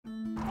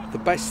The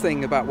best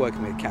thing about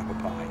working with Kappa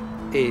Pi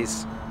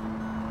is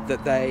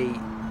that they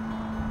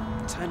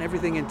turn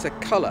everything into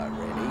colour,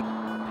 really.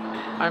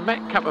 I met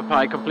Kappa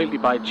Pi completely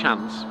by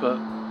chance, but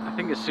I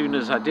think as soon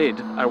as I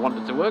did, I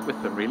wanted to work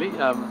with them, really.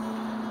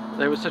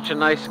 There was such a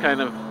nice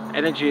kind of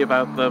energy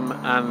about them,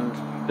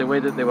 and the way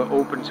that they were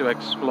open to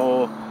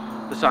explore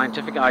the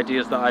scientific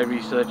ideas that I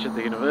research at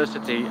the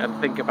university and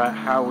think about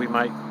how we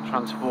might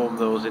transform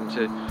those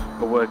into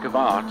a work of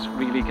art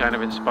really kind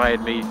of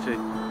inspired me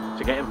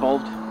to get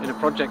involved in a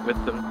project with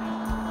them.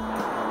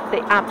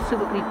 They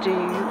absolutely do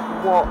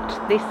what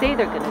they say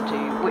they're going to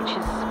do, which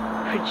is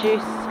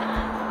produce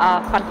a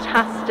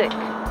fantastic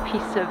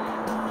piece of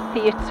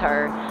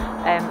theatre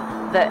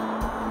that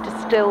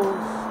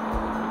distills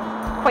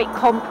quite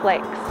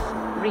complex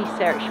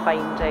research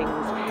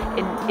findings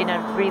in a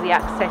really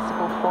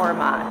accessible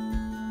format.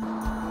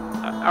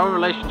 Our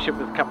relationship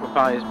with Kappa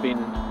Pi has been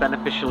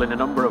beneficial in a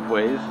number of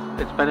ways.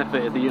 It's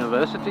benefited the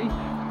university.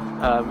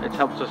 It's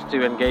helped us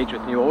to engage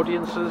with new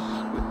audiences,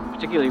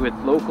 particularly with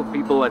local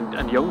people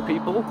and young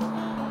people,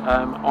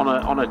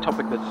 on a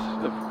topic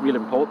that's of real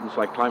importance,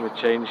 like climate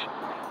change.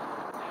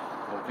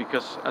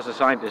 Because as a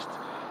scientist,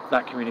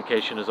 that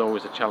communication is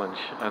always a challenge,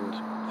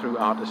 and through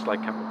artists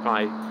like Kappa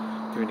Pi,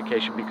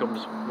 communication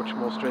becomes much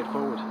more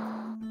straightforward.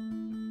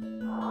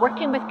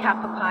 Working with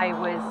Kappa Pi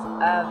was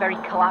a very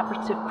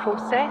collaborative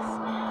process.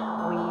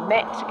 We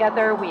met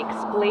together, we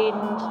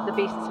explained the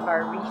basis of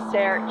our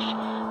research,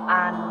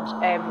 and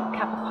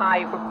Kappa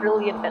Pi were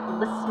brilliant at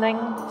listening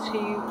to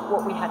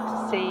what we had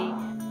to say.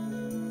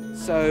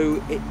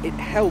 So it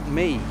helped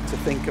me to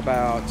think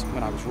about,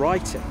 when I was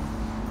writing,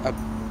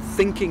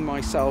 thinking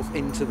myself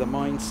into the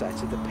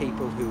mindset of the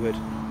people who had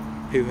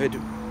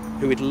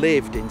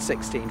lived in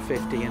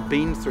 1650 and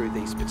been through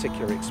these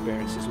particular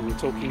experiences we were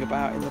talking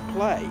about in the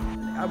play.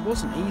 It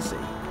wasn't easy.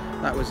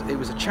 It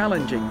was a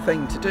challenging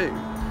thing to do,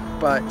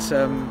 but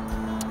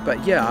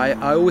yeah,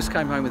 I always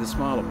came home with a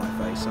smile on my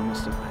face, I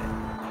must admit.